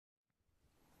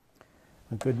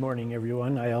Good morning,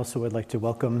 everyone. I also would like to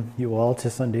welcome you all to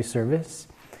Sunday service.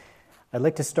 I'd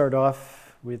like to start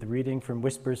off with reading from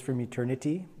Whispers from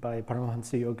Eternity by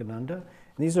Paramahansa Yogananda. And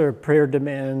these are prayer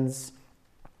demands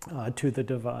to the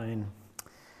divine.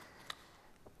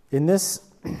 In this,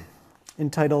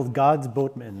 entitled God's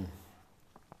Boatman,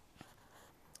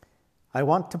 I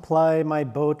want to ply my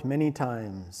boat many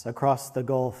times across the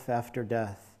gulf after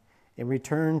death and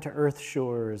return to earth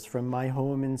shores from my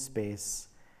home in space.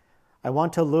 I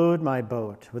want to load my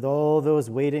boat with all those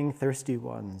waiting thirsty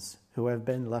ones who have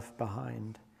been left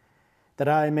behind, that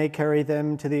I may carry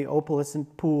them to the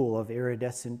opalescent pool of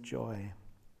iridescent joy,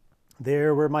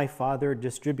 there where my Father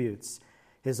distributes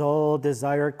his all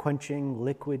desire-quenching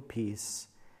liquid peace.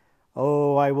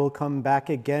 Oh, I will come back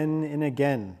again and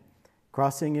again,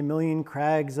 crossing a million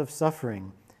crags of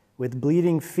suffering. With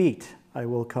bleeding feet I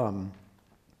will come,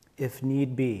 if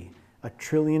need be,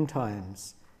 1,000,000,000,000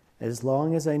 times, as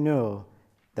long as I know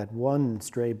that one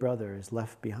stray brother is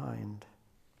left behind.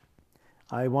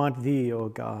 I want thee, O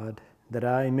God, that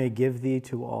I may give thee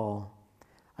to all.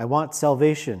 I want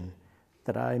salvation,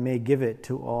 that I may give it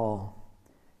to all.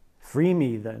 Free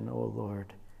me then, O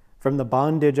Lord, from the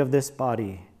bondage of this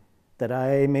body, that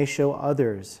I may show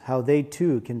others how they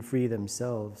too can free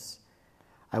themselves.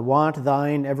 I want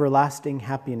thine everlasting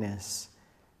happiness,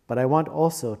 but I want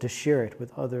also to share it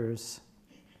with others,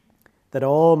 that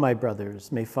all my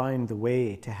brothers may find the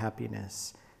way to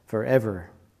happiness forever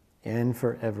and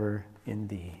forever in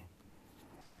thee.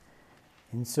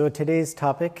 And so today's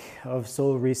topic of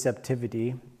soul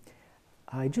receptivity,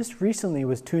 I just recently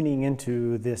was tuning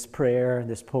into this prayer,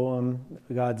 this poem,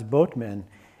 God's Boatman,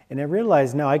 and I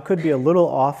realized now I could be a little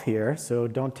off here, so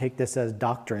don't take this as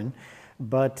doctrine,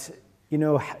 but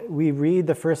we read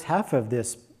the first half of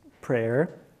this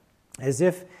prayer as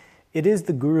if it is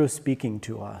the Guru speaking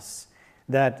to us.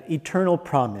 That eternal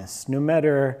promise, no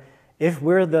matter if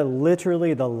we're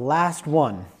literally the last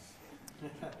one,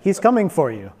 he's coming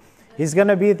for you. He's going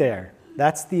to be there.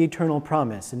 That's the eternal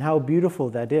promise, and how beautiful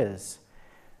that is.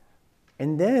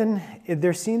 And then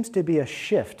there seems to be a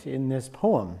shift in this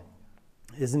poem.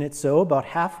 Isn't it so? About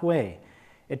halfway,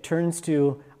 it turns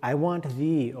to, I want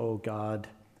thee, O God,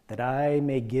 that I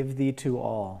may give thee to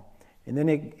all. And then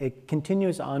it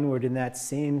continues onward in that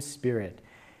same spirit.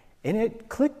 And it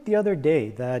clicked the other day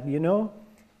that,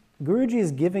 Guruji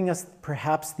is giving us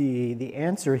perhaps the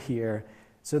answer here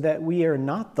so that we are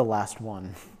not the last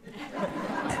one.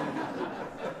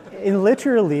 And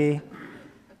literally,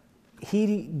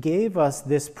 he gave us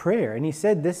this prayer, and he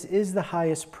said, this is the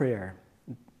highest prayer.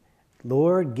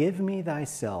 Lord, give me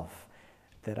thyself,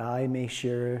 that I may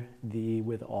share thee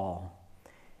with all.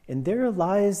 And there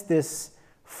lies this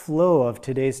flow of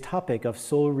today's topic of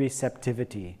soul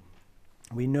receptivity.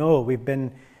 We know, we've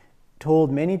been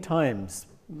told many times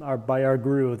by our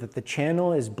Guru that the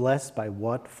channel is blessed by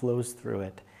what flows through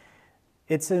it.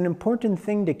 It's an important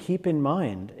thing to keep in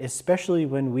mind, especially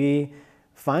when we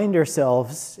find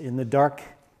ourselves in the dark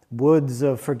woods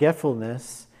of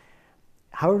forgetfulness.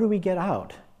 How do we get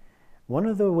out? One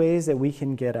of the ways that we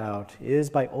can get out is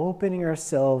by opening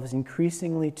ourselves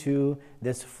increasingly to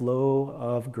this flow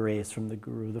of grace from the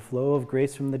Guru, the flow of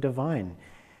grace from the divine.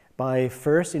 By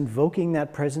first invoking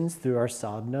that presence through our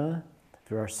sadhana,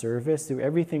 through our service, through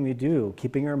everything we do,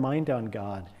 keeping our mind on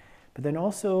God. But then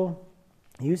also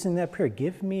using that prayer,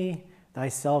 give me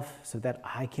thyself so that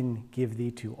I can give thee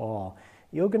to all.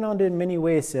 Yogananda in many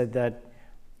ways said that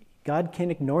God can't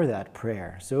ignore that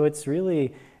prayer. So it's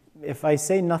really, if I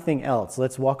say nothing else,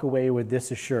 let's walk away with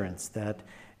this assurance that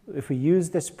if we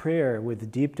use this prayer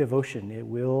with deep devotion, it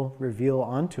will reveal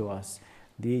onto us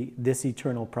this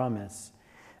eternal promise.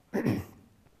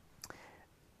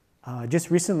 Just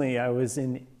recently, I was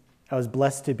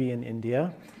blessed to be in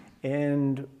India,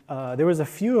 and there was a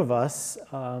few of us,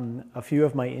 a few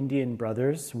of my Indian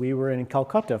brothers. We were in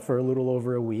Calcutta for a little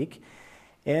over a week,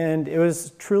 and it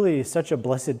was truly such a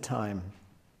blessed time.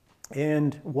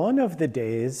 And one of the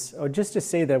days, just to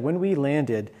say that when we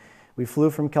landed, we flew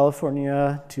from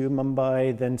California to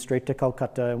Mumbai, then straight to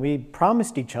Calcutta, and we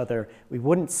promised each other we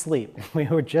wouldn't sleep. We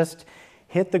would just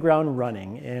hit the ground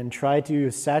running and try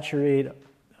to saturate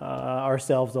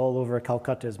ourselves all over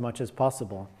Calcutta as much as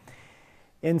possible.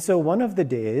 And so one of the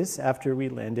days after we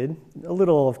landed, a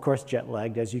little, of course,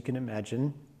 jet-lagged, as you can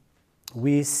imagine,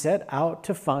 we set out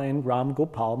to find Ram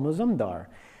Gopal Mazumdar,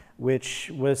 which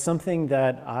was something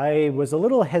that I was a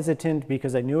little hesitant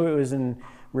because I knew it was in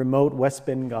remote West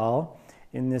Bengal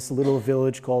in this little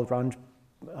village called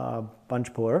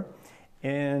Banjpur.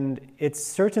 And it's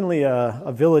certainly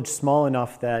a village small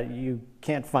enough that you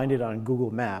can't find it on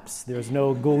Google Maps. There's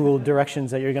no Google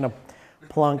directions that you're going to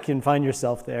plunk and find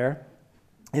yourself there.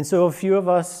 And so a few of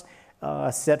us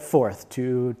set forth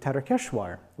to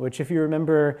Tarakeshwar, which, if you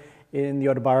remember in the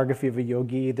autobiography of a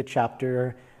yogi, the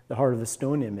chapter, The Heart of the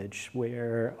Stone Image,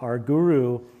 where our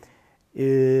guru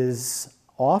is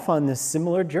off on this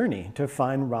similar journey to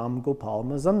find Ram Gopal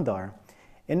Mazumdar.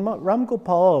 And Ram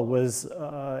Gopal was,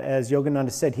 as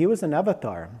Yogananda said, he was an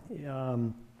avatar.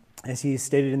 As he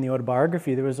stated in the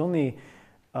autobiography, there was only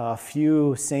a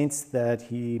few saints that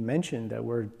he mentioned that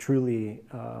were truly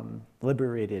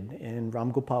liberated, and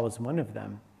Ram Gopal was one of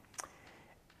them.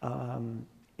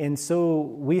 And so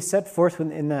we set forth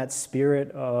in that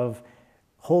spirit of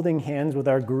holding hands with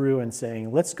our guru and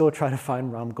saying, let's go try to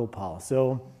find Ram Gopal.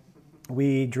 So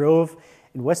we drove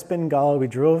in West Bengal. We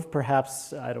drove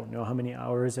perhaps, I don't know how many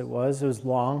hours it was. It was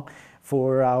long,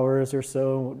 4 hours or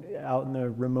so, out in the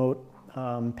remote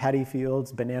paddy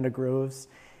fields, banana groves.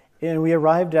 And we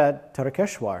arrived at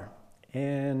Tarakeshwar.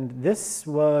 And this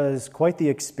was quite the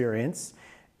experience.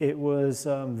 It was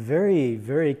very,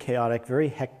 very chaotic, very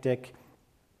hectic.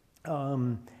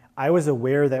 I was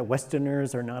aware that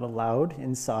Westerners are not allowed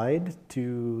inside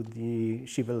to the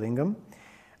Shiva Lingam,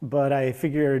 but I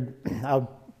figured I'll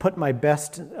put my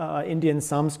best Indian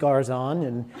samskars on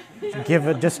and give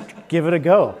it a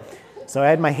go. So I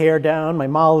had my hair down, my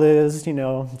malas,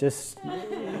 just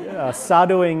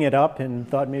sadhuing it up, and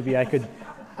thought maybe I could.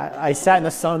 I sat in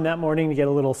the sun that morning to get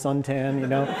a little suntan,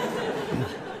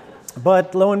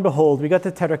 But lo and behold, we got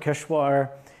to Tarakeshwar.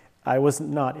 I was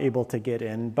not able to get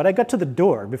in, but I got to the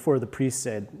door before the priest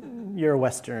said, "You're a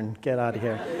Western, get out of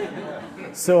here."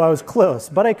 So I was close,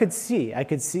 but I could see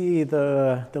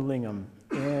the lingam.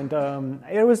 And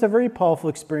it was a very powerful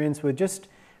experience with just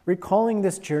recalling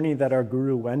this journey that our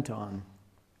guru went on.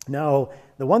 Now,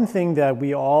 the one thing that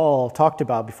we all talked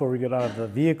about before we got out of the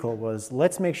vehicle was,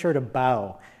 let's make sure to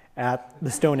bow at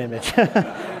the stone image.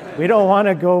 We don't want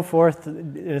to go forth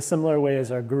in a similar way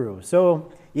as our guru.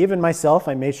 So even myself,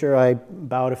 I made sure I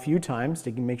bowed a few times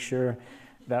to make sure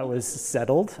that was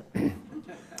settled.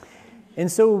 And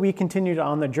so we continued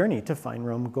on the journey to find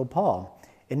Ram Gopal.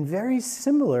 And very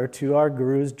similar to our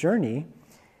guru's journey,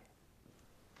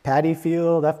 paddy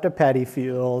field after paddy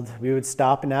field, we would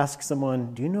stop and ask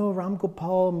someone, do you know Ram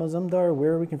Gopal Mazumdar,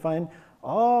 where we can find?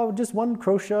 Oh, just one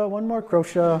more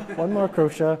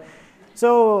krosha.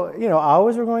 So,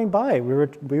 hours were going by.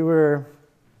 We were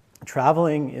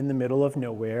traveling in the middle of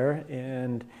nowhere,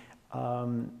 and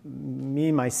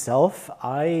myself,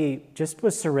 I just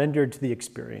was surrendered to the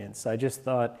experience. I just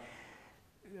thought,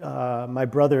 my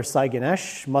brother Sai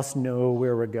Ganesh must know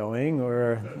where we're going,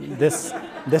 or this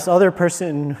other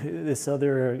person, this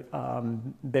other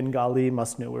Bengali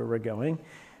must know where we're going.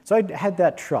 So I had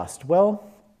that trust. Well,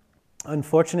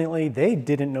 unfortunately, they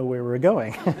didn't know where we were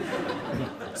going.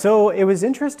 So it was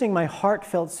interesting. My heart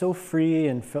felt so free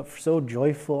and felt so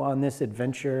joyful on this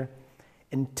adventure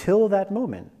until that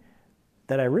moment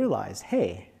that I realized,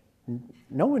 hey,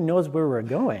 no one knows where we're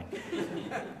going.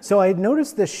 So I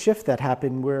noticed this shift that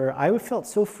happened where I felt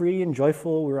so free and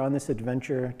joyful, we were on this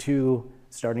adventure, to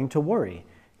starting to worry.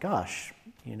 Gosh,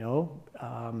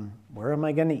 where am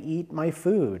I going to eat my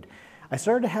food? I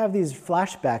started to have these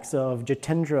flashbacks of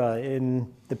Jitendra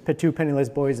in the Two Penniless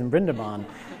Boys in Brindaban.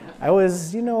 I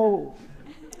was,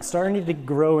 starting to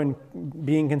grow and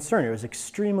being concerned. It was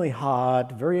extremely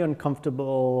hot, very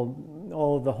uncomfortable,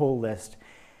 the whole list.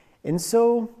 And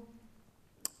so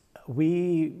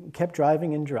we kept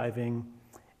driving,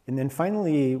 and then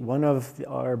finally one of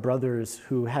our brothers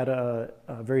who had a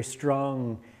very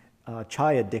strong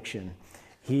chai addiction,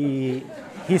 he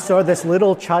saw this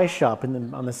little chai shop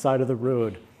on the side of the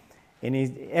road, and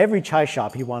every chai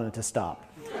shop he wanted to stop.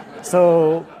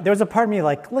 So there was a part of me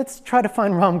like, let's try to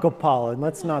find Ram Gopal and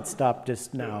let's not stop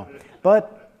just now.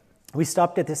 But we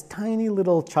stopped at this tiny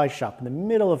little chai shop in the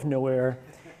middle of nowhere,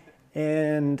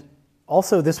 and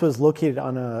also this was located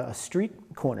on a street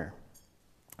corner.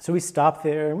 So we stopped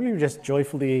there, and we were just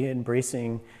joyfully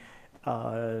embracing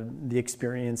the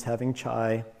experience, having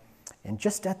chai. And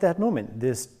just at that moment,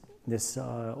 this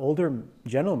older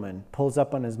gentleman pulls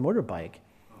up on his motorbike,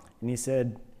 and he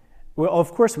said, well,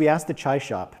 of course, we asked the chai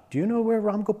shop, do you know where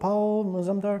Ram Gopal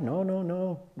Mazumdar?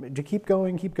 No. Keep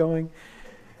going.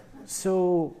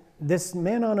 So this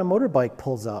man on a motorbike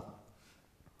pulls up.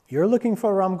 You're looking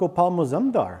for Ram Gopal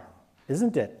Mazumdar,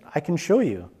 isn't it? I can show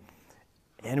you.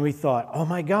 And we thought, oh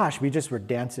my gosh, we just were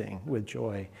dancing with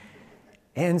joy.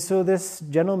 And so this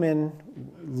gentleman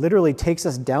literally takes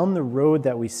us down the road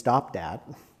that we stopped at.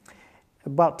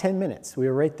 About 10 minutes, we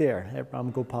were right there at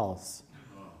Ram Gopal's.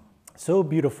 So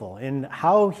beautiful. And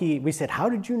we said, how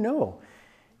did you know?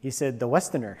 He said, the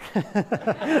Westerner.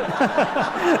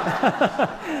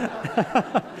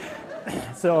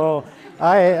 So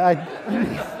I'm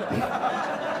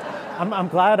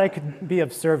glad I could be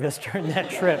of service during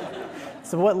that trip.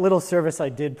 So what little service I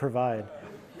did provide.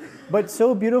 But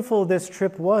so beautiful this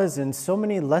trip was, and so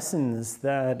many lessons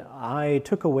that I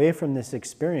took away from this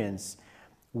experience,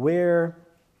 where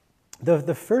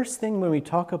the first thing when we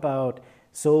talk about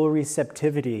soul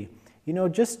receptivity,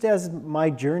 just as my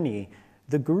journey,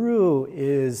 the Guru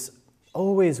is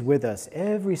always with us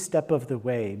every step of the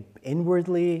way,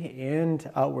 inwardly and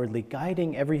outwardly,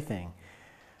 guiding everything.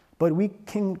 But we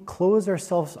can close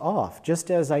ourselves off,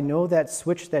 just as I know that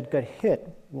switch that got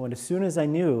hit when as soon as I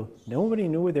knew, nobody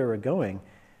knew where they were going,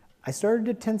 I started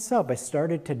to tense up. I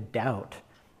started to doubt.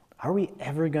 Are we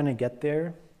ever going to get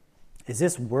there? Is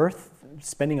this worth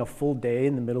spending a full day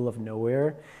in the middle of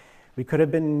nowhere? We could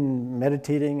have been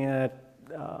meditating at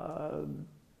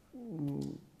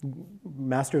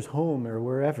Master's home or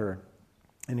wherever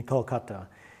in Kolkata.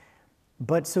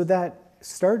 But so that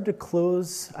started to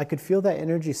close, I could feel that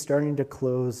energy starting to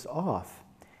close off.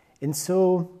 And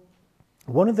so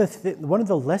one of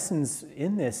the lessons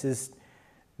in this is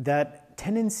that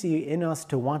tendency in us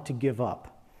to want to give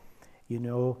up.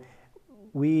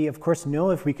 We of course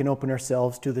know if we can open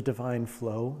ourselves to the divine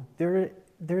flow,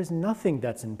 there's nothing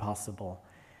that's impossible.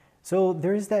 So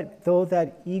there is that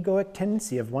egoic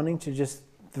tendency of wanting to just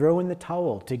throw in the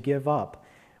towel, to give up.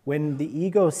 When the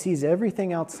ego sees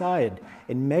everything outside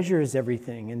and measures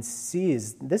everything and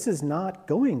sees this is not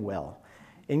going well,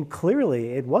 and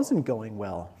clearly it wasn't going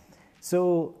well.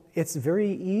 So it's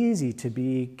very easy to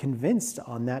be convinced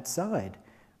on that side.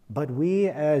 But we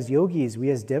as yogis, we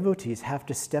as devotees have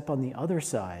to step on the other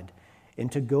side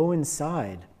and to go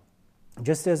inside.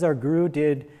 Just as our Guru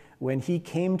did when he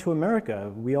came to America.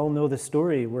 We all know the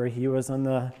story where he was on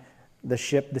the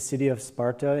ship, the city of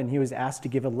Sparta, and he was asked to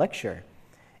give a lecture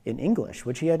in English,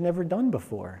 which he had never done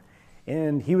before.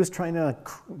 And he was trying to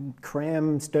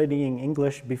cram studying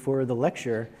English before the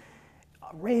lecture,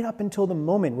 right up until the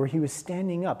moment where he was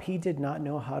standing up. He did not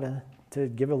know how to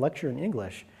give a lecture in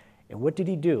English. And what did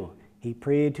he do? He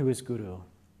prayed to his Guru.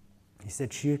 He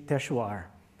said, Shri Yukteswar,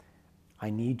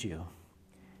 I need you.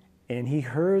 And he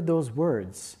heard those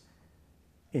words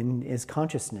in his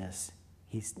consciousness.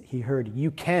 He heard, you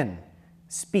can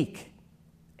speak.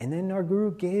 And then our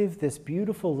Guru gave this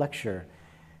beautiful lecture,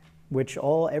 which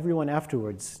everyone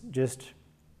afterwards just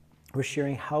was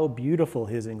sharing how beautiful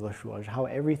his English was, how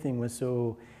everything was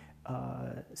so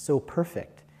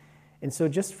perfect. And so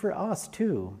just for us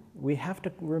too, we have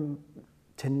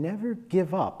to never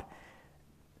give up.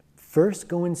 First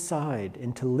go inside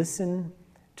and to listen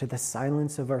to the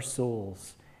silence of our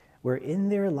souls, where in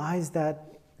there lies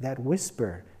that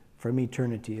whisper from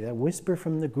eternity, that whisper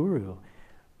from the Guru,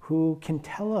 who can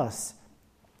tell us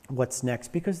what's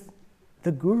next, because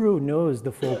the Guru knows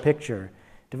the full picture.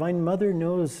 Divine Mother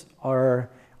knows our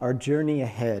journey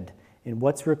ahead and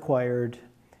what's required.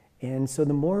 And so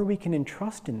the more we can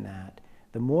entrust in that,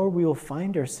 the more we will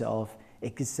find ourselves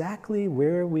exactly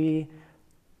where we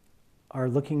are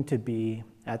looking to be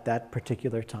at that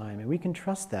particular time. And we can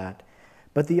trust that.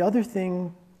 But the other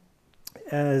thing,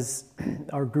 as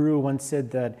our Guru once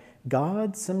said, that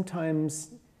God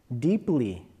sometimes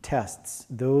deeply tests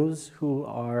those who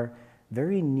are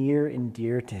very near and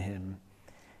dear to him.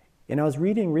 And I was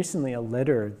reading recently a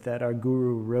letter that our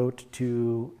Guru wrote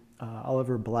to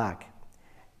Oliver Black.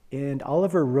 And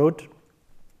Oliver wrote,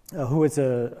 who was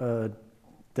a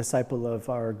disciple of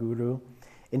our Guru,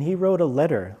 and he wrote a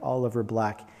letter, Oliver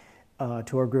Black,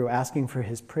 to our Guru asking for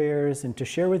his prayers and to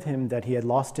share with him that he had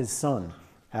lost his son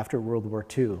after World War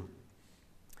II.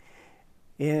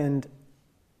 And,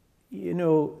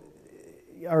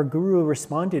 our Guru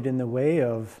responded in the way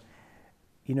of,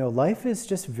 life is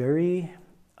just very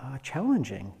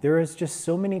challenging. There is just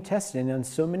so many tests, and on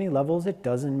so many levels it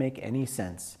doesn't make any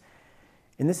sense.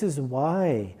 And this is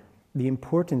why the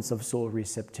importance of soul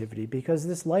receptivity, because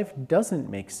this life doesn't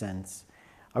make sense.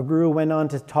 Our Guru went on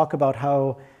to talk about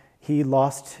how he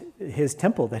lost his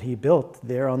temple that he built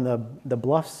there on the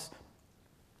bluffs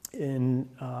in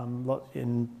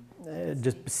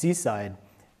just seaside.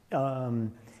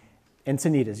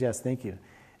 Encinitas, yes, thank you.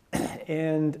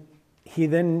 And he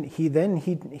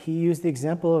used the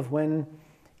example of when,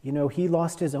 he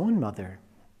lost his own mother,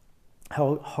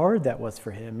 how hard that was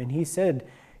for him. And he said,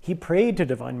 he prayed to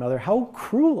Divine Mother, how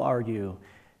cruel are you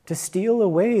to steal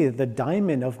away the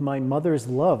diamond of my mother's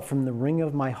love from the ring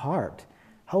of my heart?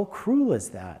 How cruel is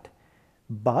that?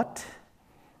 But,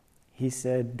 he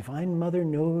said, Divine Mother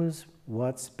knows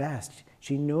what's best.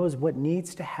 She knows what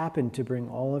needs to happen to bring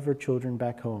all of her children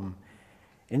back home.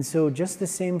 And so just the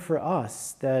same for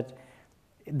us, that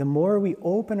the more we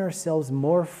open ourselves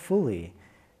more fully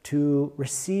to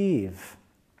receive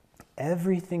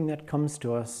everything that comes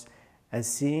to us as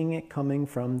seeing it coming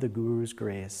from the Guru's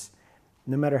grace.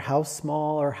 No matter how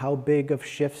small or how big of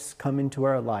shifts come into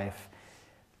our life,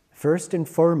 first and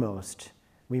foremost,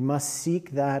 we must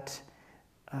seek that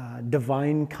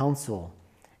divine counsel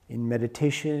in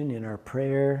meditation, in our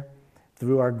prayer,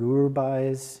 through our Guru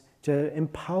Bhais, to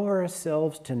empower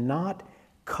ourselves to not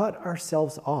cut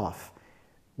ourselves off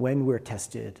when we're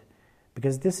tested.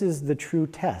 Because this is the true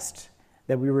test,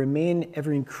 that we remain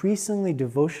ever increasingly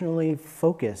devotionally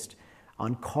focused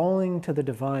on calling to the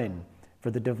divine, for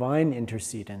the divine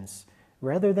intercedence,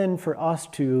 rather than for us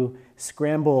to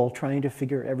scramble trying to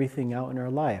figure everything out in our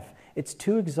life. It's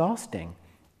too exhausting.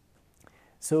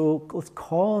 So let's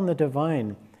call on the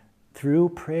divine through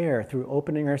prayer, through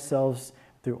opening ourselves,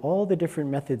 through all the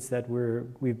different methods that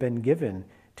we've been given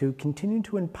to continue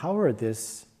to empower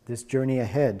this journey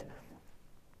ahead.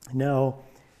 Now,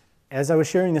 as I was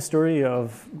sharing the story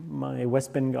of my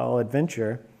West Bengal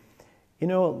adventure,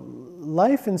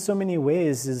 life in so many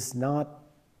ways is not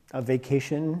a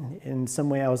vacation. In some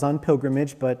way, I was on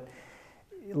pilgrimage, but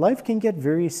life can get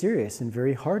very serious and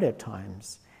very hard at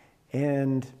times.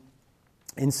 And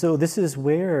so this is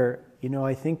where,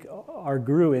 I think our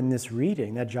Guru in this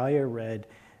reading that Jaya read,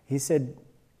 he said,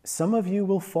 some of you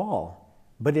will fall,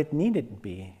 but it needn't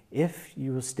be if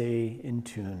you will stay in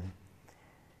tune.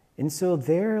 And so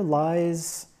there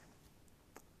lies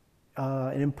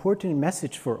an important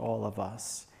message for all of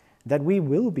us, that we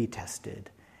will be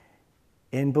tested.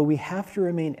 But we have to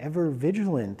remain ever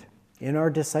vigilant in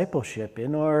our discipleship,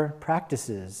 in our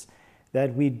practices,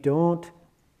 that we don't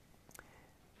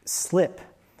slip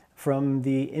from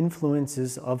the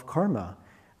influences of karma.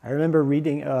 I remember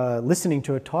listening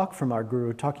to a talk from our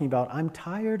Guru talking about, I'm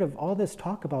tired of all this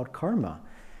talk about karma.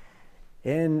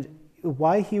 And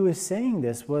why he was saying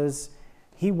this was,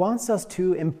 he wants us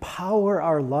to empower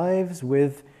our lives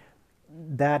with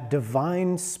that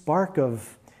divine spark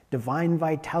of divine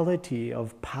vitality,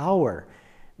 of power,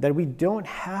 that we don't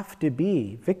have to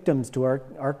be victims to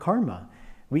our karma.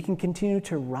 We can continue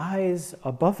to rise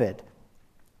above it.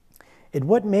 And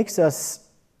what makes us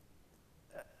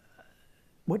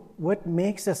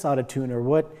out of tune, or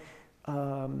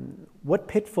what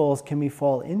pitfalls can we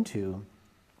fall into?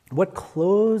 What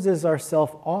closes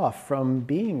ourselves off from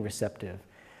being receptive?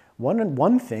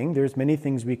 One thing, there's many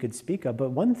things we could speak of,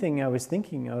 but one thing I was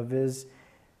thinking of is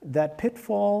that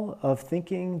pitfall of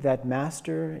thinking that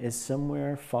Master is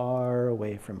somewhere far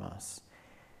away from us.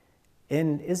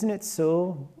 And isn't it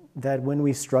so that when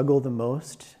we struggle the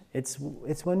most, it's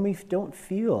when we don't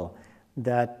feel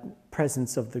that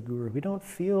presence of the Guru. We don't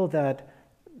feel that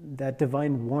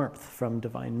divine warmth from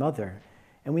Divine Mother.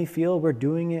 And we feel we're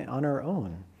doing it on our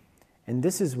own. And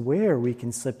this is where we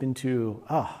can slip into,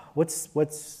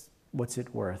 what's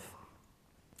it worth?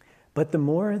 But the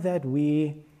more that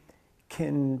we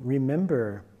can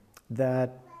remember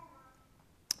that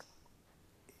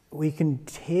we can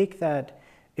take that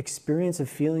experience of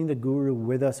feeling the Guru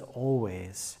with us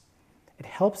always, it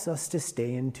helps us to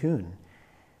stay in tune.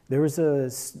 There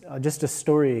was just a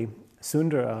story.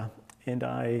 Sundara and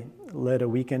I led a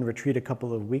weekend retreat a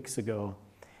couple of weeks ago,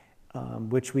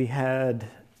 which we had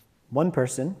one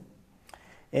person,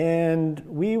 and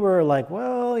we were like,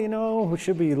 well,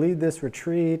 should we lead this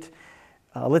retreat?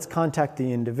 Let's contact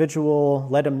the individual,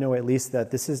 let him know at least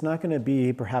that this is not going to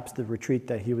be perhaps the retreat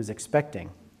that he was expecting.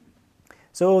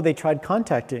 So they tried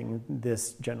contacting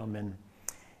this gentleman,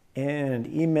 and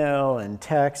email and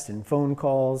text and phone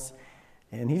calls,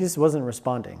 and he just wasn't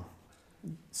responding.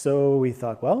 So we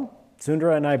thought, well,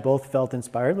 Sundara and I both felt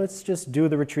inspired. Let's just do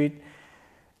the retreat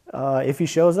if he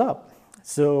shows up.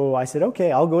 So I said,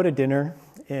 okay, I'll go to dinner,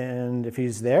 and if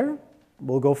he's there,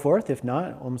 we'll go forth. If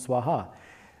not, Om Swaha.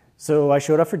 So I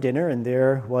showed up for dinner, and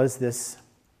there was this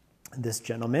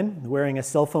gentleman wearing a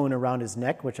cell phone around his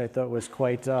neck, which I thought was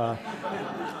quite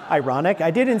ironic.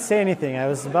 I didn't say anything. I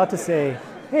was about to say,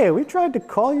 hey, we tried to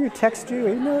call you, text you,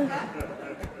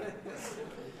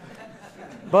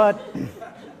 But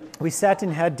we sat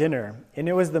and had dinner, and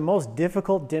it was the most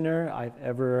difficult dinner I've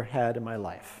ever had in my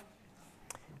life.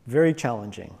 Very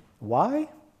challenging. Why?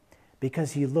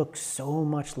 Because he looked so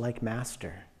much like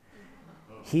Master.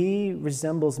 He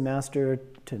resembles Master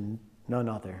to none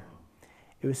other.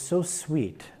 It was so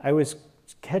sweet. I was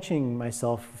catching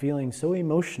myself feeling so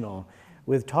emotional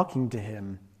with talking to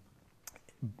him.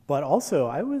 But also,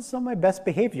 I was on my best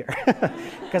behavior.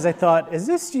 Because I thought, is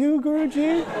this you,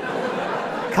 Guruji?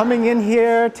 Coming in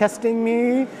here, testing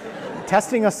me,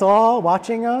 testing us all,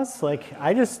 watching us?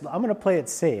 I'm going to play it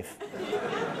safe.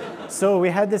 So we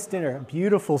had this dinner, a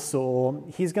beautiful soul.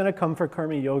 He's going to come for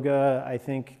Karma Yoga. I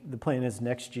think the plan is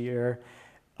next year.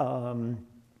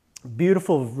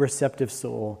 Beautiful, receptive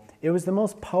soul. It was the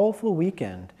most powerful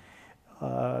weekend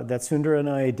that Sundar and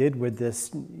I did with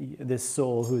this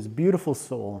soul, who's a beautiful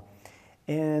soul.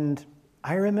 And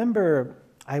I remember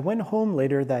I went home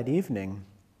later that evening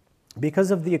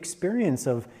because of the experience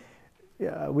of,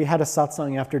 we had a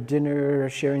satsang after dinner,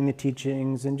 sharing the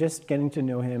teachings and just getting to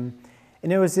know him.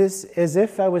 And it was as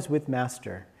if I was with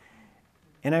Master.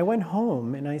 And I went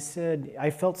home and I said,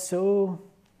 I felt so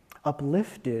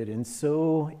uplifted and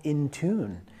so in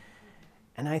tune.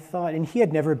 And I thought, and he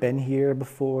had never been here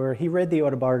before. He read the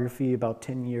autobiography about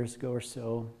 10 years ago or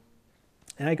so.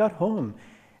 And I got home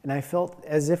and I felt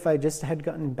as if I just had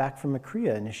gotten back from a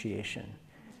Kriya initiation.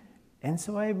 And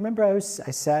so I remember I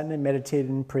sat and I meditated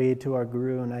and prayed to our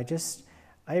Guru, and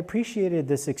I appreciated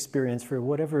this experience for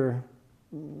whatever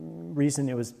reason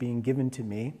it was being given to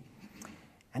me.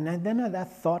 And then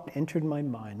that thought entered my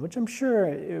mind, which I'm sure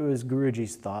it was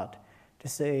Guruji's thought, to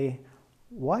say,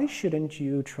 why shouldn't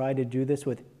you try to do this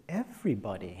with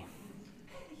everybody?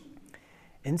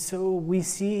 And so we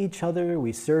see each other,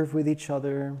 we serve with each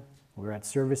other, we're at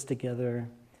service together.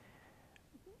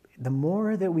 The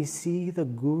more that we see the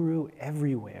Guru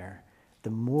everywhere,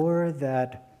 the more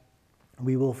that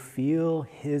we will feel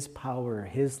his power,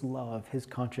 his love, his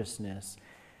consciousness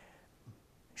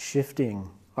shifting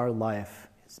our life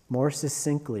more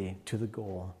succinctly to the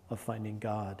goal of finding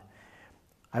God.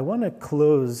 I want to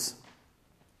close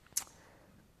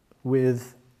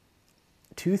with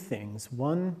two things.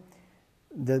 One,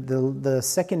 the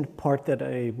second part that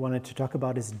I wanted to talk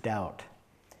about is doubt.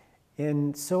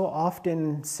 And so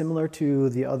often, similar to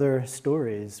the other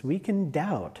stories, we can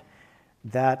doubt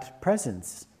that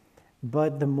presence.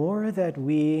 But the more that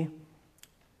we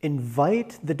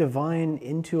invite the divine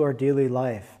into our daily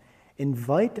life,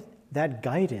 invite that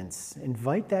guidance,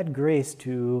 invite that grace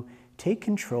to take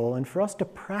control and for us to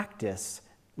practice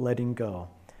letting go,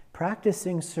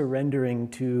 practicing surrendering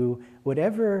to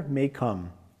whatever may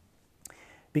come.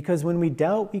 Because when we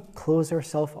doubt, we close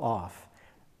ourselves off.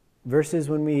 Versus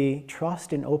when we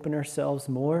trust and open ourselves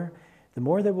more, the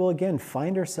more that we'll again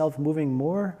find ourselves moving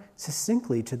more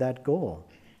succinctly to that goal.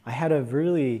 I had a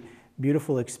really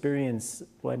beautiful experience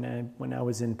when I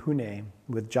was in Pune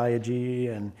with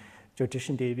Jayaji and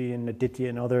Jyotishan Devi and Aditya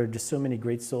and other, just so many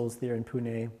great souls there in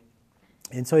Pune.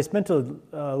 And so I spent a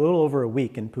little over a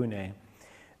week in Pune.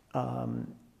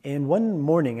 And one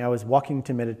morning I was walking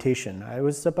to meditation. I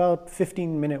was about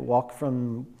 15-minute walk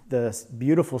from the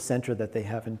beautiful center that they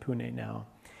have in Pune now.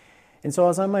 And so I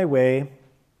was on my way,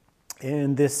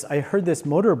 and I heard this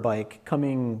motorbike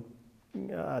coming,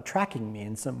 tracking me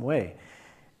in some way.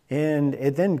 And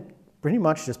it then pretty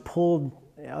much just pulled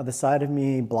the side of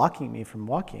me, blocking me from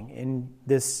walking. And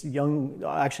this young,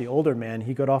 actually older man,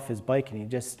 he got off his bike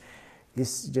and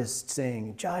he's just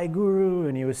saying, Jai Guru,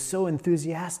 and he was so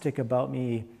enthusiastic about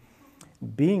me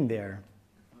being there.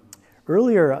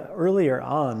 Earlier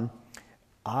on,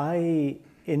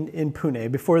 in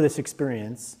Pune, before this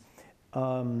experience,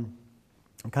 I'm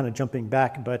kind of jumping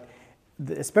back, but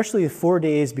especially 4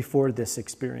 days before this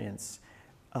experience,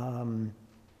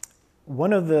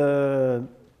 one of the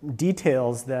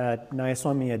details that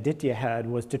Nayaswami Aditya had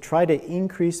was to try to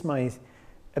increase my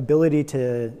ability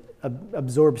to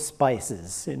absorb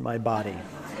spices in my body.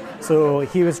 So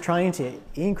he was trying to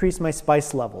increase my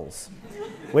spice levels,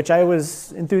 which I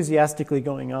was enthusiastically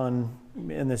going on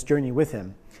in this journey with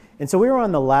him. And so we were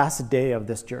on the last day of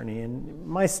this journey, and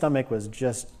my stomach was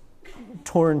just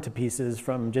torn to pieces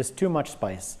from just too much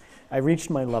spice. I reached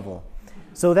my level.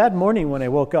 So that morning when I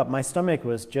woke up, my stomach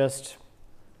was just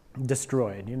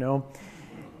destroyed, you know.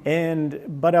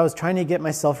 But I was trying to get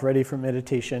myself ready for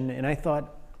meditation, and I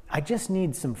thought, I just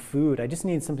need some food. I just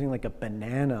need something like a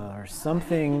banana or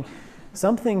something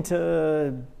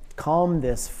to calm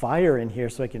this fire in here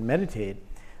so I can meditate.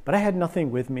 But I had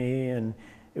nothing with me, and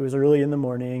it was early in the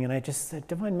morning, and I just said,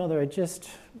 Divine Mother, this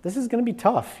is going to be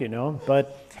tough, you know,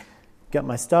 but got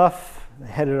my stuff,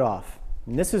 headed off.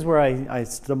 And this is where I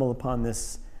stumbled upon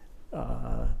this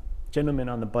gentleman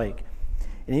on the bike.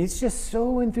 And he's just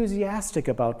so enthusiastic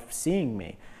about seeing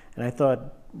me. And I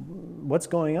thought, what's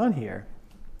going on here?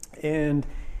 And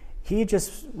he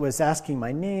just was asking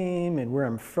my name and where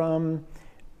I'm from.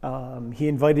 He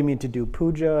invited me to do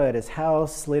puja at his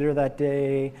house later that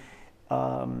day.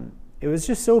 It was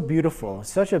just so beautiful,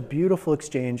 such a beautiful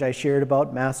exchange. I shared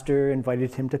about Master,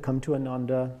 invited him to come to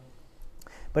Ananda.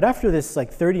 But after this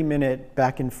 30-minute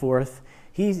back and forth,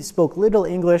 he spoke little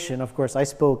English, and of course I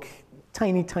spoke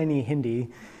tiny, tiny Hindi.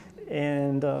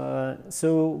 And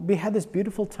so we had this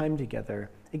beautiful time together.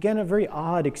 Again, a very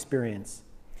odd experience.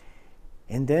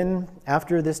 And then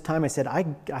after this time, I said, I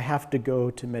have to go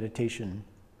to meditation.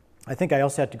 I think I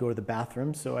also had to go to the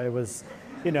bathroom, so I was,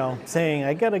 saying,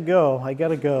 I gotta go.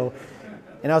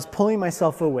 And I was pulling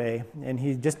myself away, and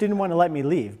he just didn't want to let me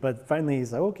leave. But finally,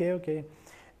 he's like, okay.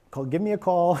 Give me a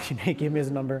call. He gave me his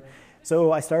number.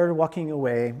 So I started walking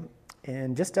away,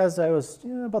 and just as I was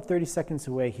about 30 seconds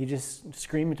away, he just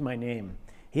screamed my name.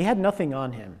 He had nothing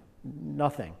on him,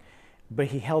 nothing, but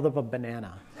he held up a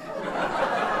banana.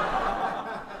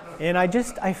 And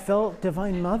I felt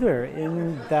Divine Mother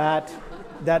in that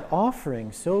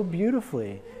offering so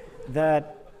beautifully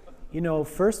that,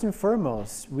 first and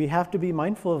foremost, we have to be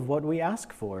mindful of what we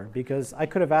ask for, because I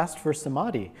could have asked for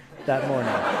samadhi that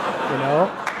morning,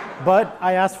 but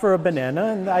I asked for a banana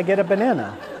and I get a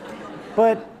banana.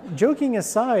 But joking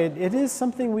aside, it is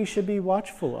something we should be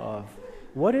watchful of.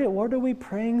 What are we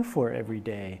praying for every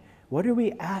day? What are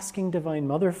we asking Divine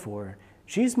Mother for?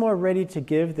 She's more ready to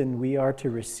give than we are to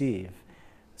receive.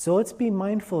 So let's be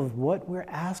mindful of what we're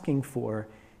asking for,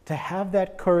 to have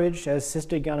that courage, as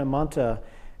Sister Gyanamanta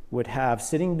would have,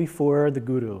 sitting before the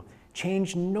Guru.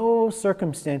 Change no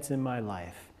circumstance in my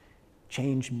life.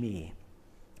 Change me.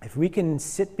 If we can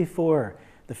sit before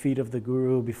the feet of the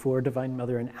Guru, before Divine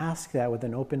Mother, and ask that with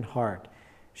an open heart,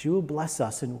 she will bless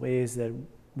us in ways that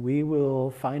we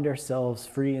will find ourselves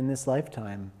free in this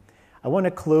lifetime. I want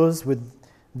to close with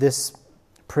this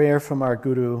prayer from our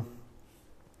Guru.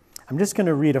 I'm just going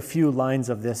to read a few lines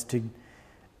of this to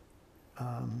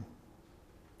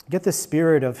get the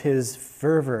spirit of his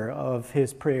fervor, of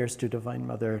his prayers to Divine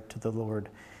Mother, to the Lord.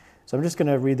 So I'm just going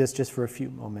to read this just for a few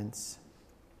moments.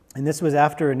 And this was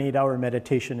after an 8-hour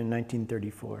meditation in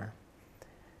 1934.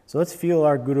 So let's feel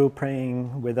our Guru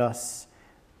praying with us.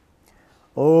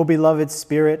 O beloved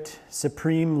Spirit,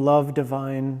 supreme love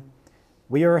divine,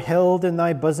 we are held in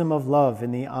thy bosom of love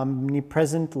in the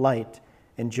omnipresent light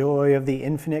and joy of the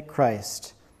infinite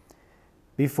Christ.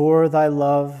 Before thy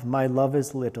love, my love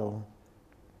is little.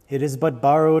 It is but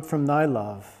borrowed from thy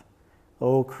love.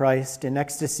 O Christ, in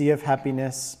ecstasy of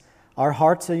happiness, our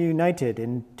hearts are united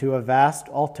into a vast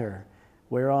altar,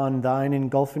 whereon thine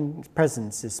engulfing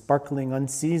presence is sparkling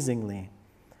unceasingly.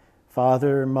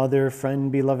 Father, Mother, Friend,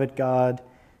 Beloved God,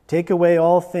 take away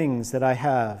all things that I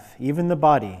have, even the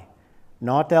body.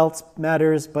 Naught else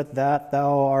matters but that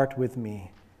thou art with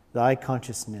me, thy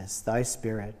consciousness, thy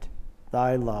spirit,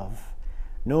 thy love.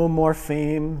 No more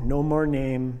fame, no more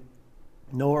name,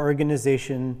 no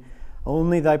organization,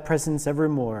 only thy presence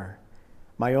evermore.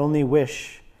 My only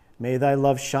wish, may thy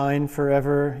love shine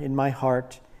forever in my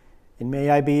heart, and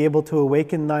may I be able to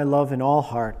awaken thy love in all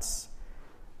hearts.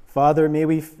 Father, may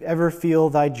we ever feel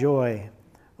thy joy,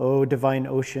 O divine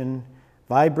ocean,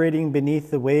 vibrating beneath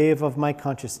the wave of my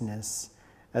consciousness.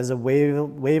 As a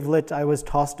wavelet I was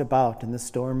tossed about in the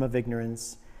storm of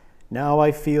ignorance. Now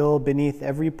I feel beneath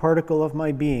every particle of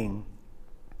my being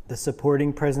the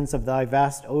supporting presence of thy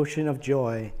vast ocean of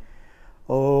joy.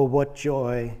 Oh, what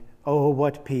joy! Oh,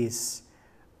 what peace!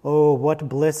 Oh, what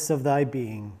bliss of thy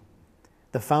being!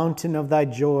 The fountain of thy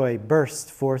joy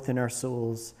burst forth in our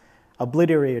souls,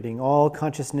 obliterating all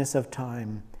consciousness of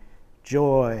time.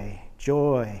 Joy,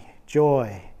 joy,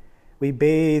 joy! We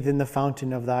bathe in the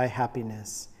fountain of thy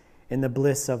happiness, in the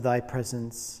bliss of thy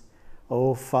presence.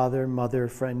 O Father, Mother,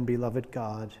 Friend, Beloved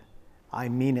God, I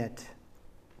mean it.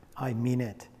 I mean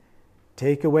it.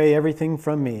 Take away everything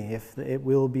from me, if it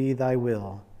will be thy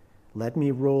will. Let me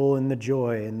roll in the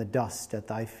joy and the dust at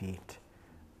thy feet.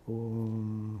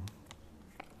 Om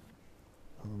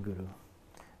Guru.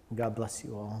 God bless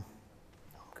you all.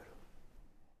 Om Guru.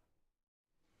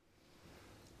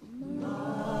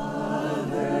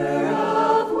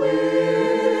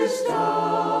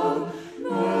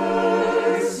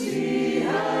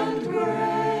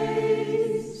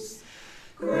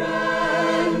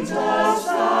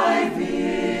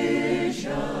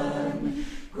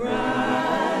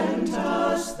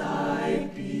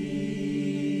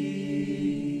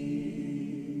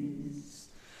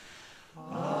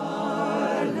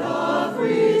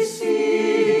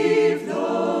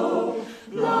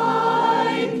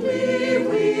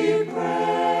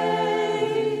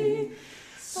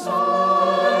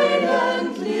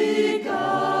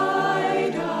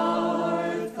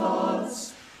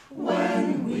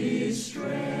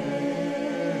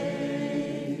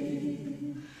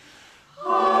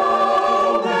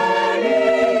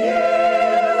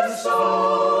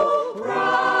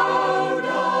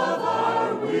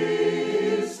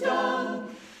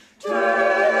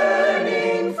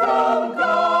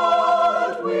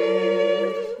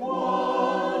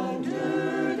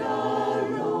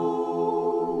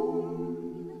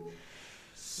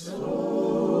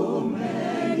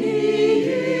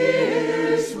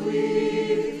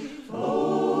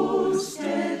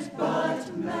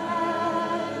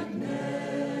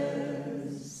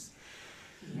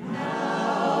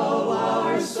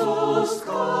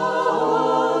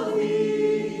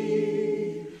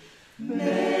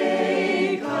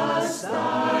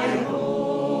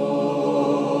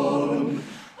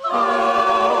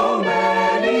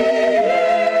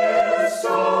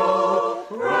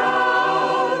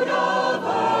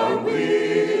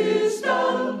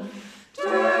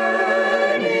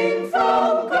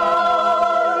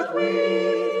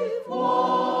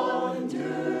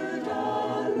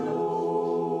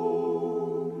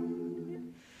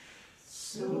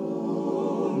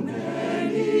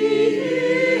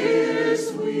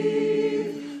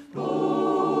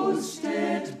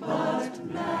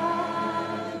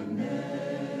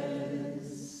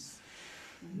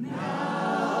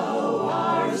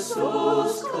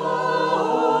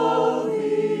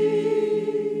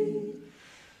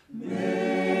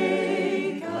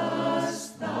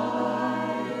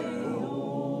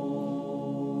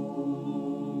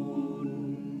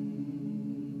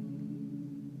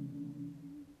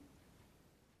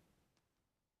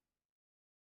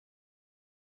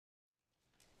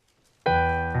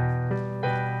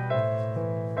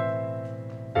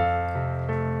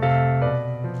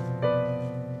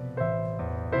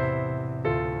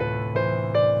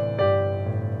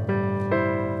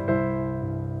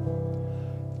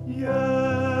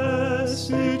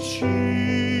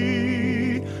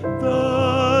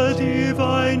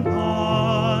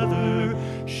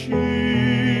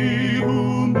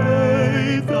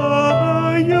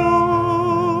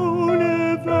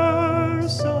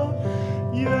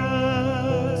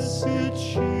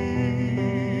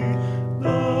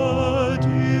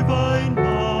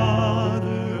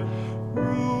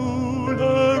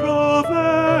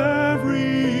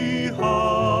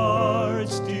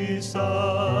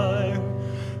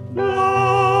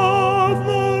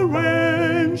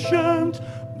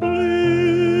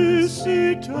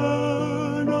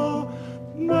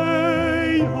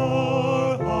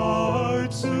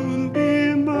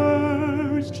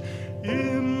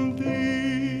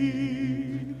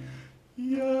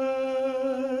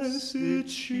 it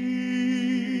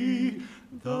she,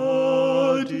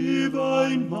 the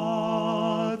divine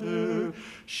Mother,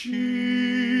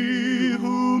 she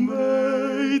who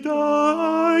made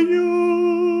the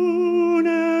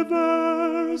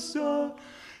universe?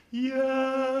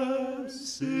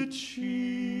 Yes, it's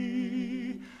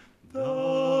she,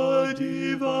 the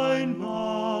divine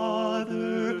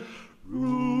Mother,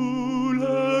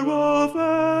 ruler of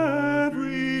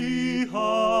every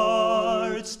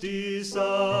heart's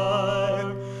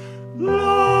desire.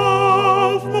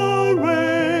 Love more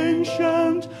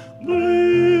ancient,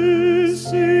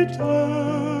 bliss eternal,